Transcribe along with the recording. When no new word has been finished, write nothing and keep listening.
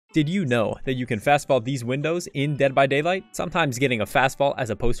Did you know that you can fastball these windows in Dead by Daylight? Sometimes getting a fastball as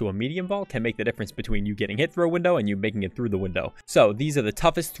opposed to a medium ball can make the difference between you getting hit through a window and you making it through the window. So these are the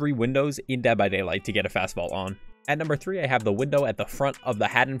toughest 3 windows in Dead by Daylight to get a fastball on. At number 3, I have the window at the front of the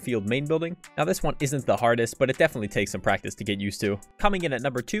Haddonfield main building. Now this one isn't the hardest, but it definitely takes some practice to get used to. Coming in at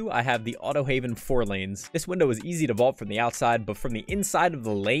number 2, I have the Autohaven 4 lanes. This window is easy to vault from the outside, but from the inside of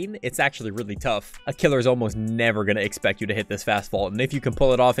the lane, it's actually really tough. A killer is almost never going to expect you to hit this fast vault, and if you can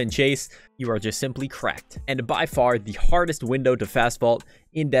pull it off in chase, you are just simply cracked. And by far, the hardest window to fast vault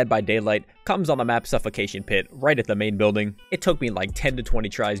in Dead by Daylight comes on the map Suffocation Pit, right at the main building. It took me like 10 to 20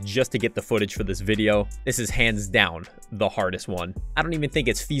 tries just to get the footage for this video. This is hands down the hardest one. I don't even think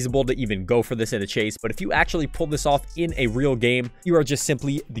it's feasible to even go for this in a chase, but if you actually pull this off in a real game, you are just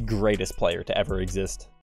simply the greatest player to ever exist.